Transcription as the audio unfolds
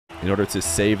in order to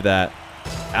save that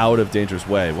out of danger's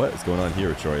way. What is going on here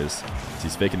with Joreuz?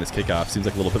 He's faking this kickoff. Seems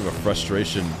like a little bit of a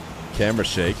frustration camera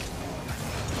shake.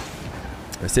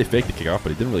 I say fake the kickoff, but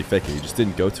he didn't really fake it. He just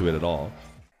didn't go to it at all.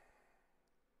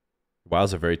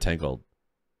 Wows are very tangled.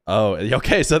 Oh,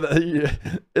 okay. So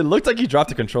it looked like he dropped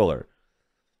the controller.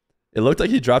 It looked like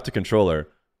he dropped the controller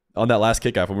on that last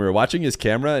kickoff when we were watching his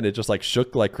camera, and it just like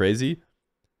shook like crazy.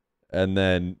 And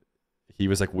then he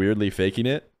was like weirdly faking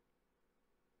it.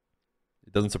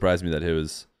 It doesn't surprise me that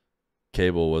his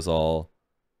cable was all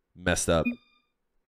messed up.